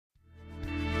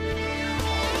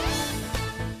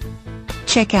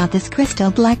Check out this crystal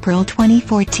black pearl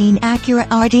 2014 Acura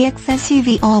RDX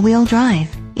SUV all-wheel drive,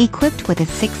 equipped with a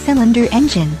 6-cylinder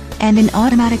engine and an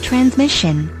automatic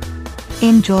transmission.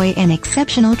 Enjoy an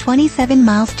exceptional 27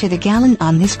 miles to the gallon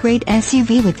on this great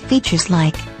SUV with features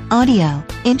like audio,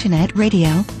 internet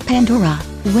radio, Pandora,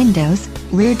 windows,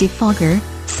 rear defogger,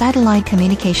 satellite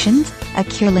communications,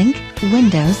 Acura Link,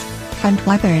 windows, front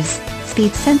wipers,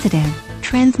 speed sensitive,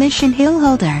 transmission hill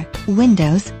holder,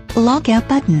 windows, lockout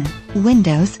button,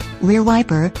 windows, rear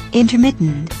wiper,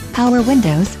 intermittent, power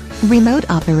windows, remote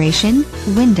operation,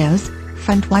 windows,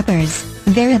 front wipers,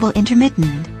 variable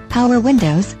intermittent, power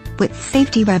windows, with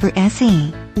safety rubber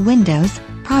SE, windows,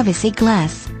 privacy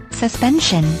glass,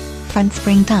 suspension, front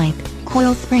spring type,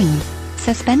 coil springs,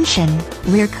 suspension,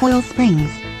 rear coil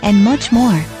springs, and much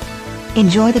more.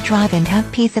 Enjoy the drive and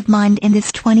have peace of mind in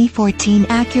this 2014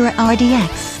 Acura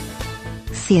RDX.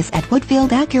 See us at Woodfield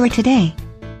Acura today.